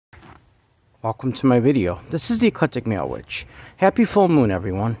Welcome to my video. This is the Eclectic Male Witch. Happy full moon,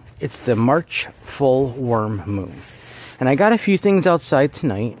 everyone. It's the March full worm moon. And I got a few things outside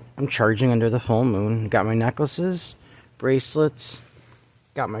tonight. I'm charging under the full moon. Got my necklaces, bracelets,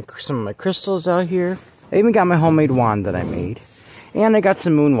 got some of my crystals out here. I even got my homemade wand that I made. And I got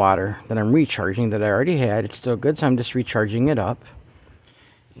some moon water that I'm recharging that I already had. It's still good, so I'm just recharging it up.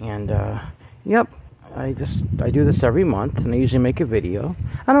 And, yep. I do this every month, and I usually make a video.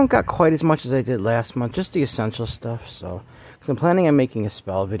 I don't got quite as much as I did last month, just the essential stuff, so, because I'm planning on making a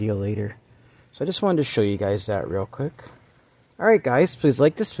spell video later. So I just wanted to show you guys that real quick. Alright guys, please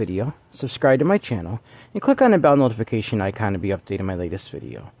like this video, subscribe to my channel, and click on the bell notification icon to be updated on my latest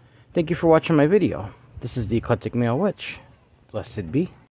video. Thank you for watching my video. This is the Eclectic Male Witch. Blessed be.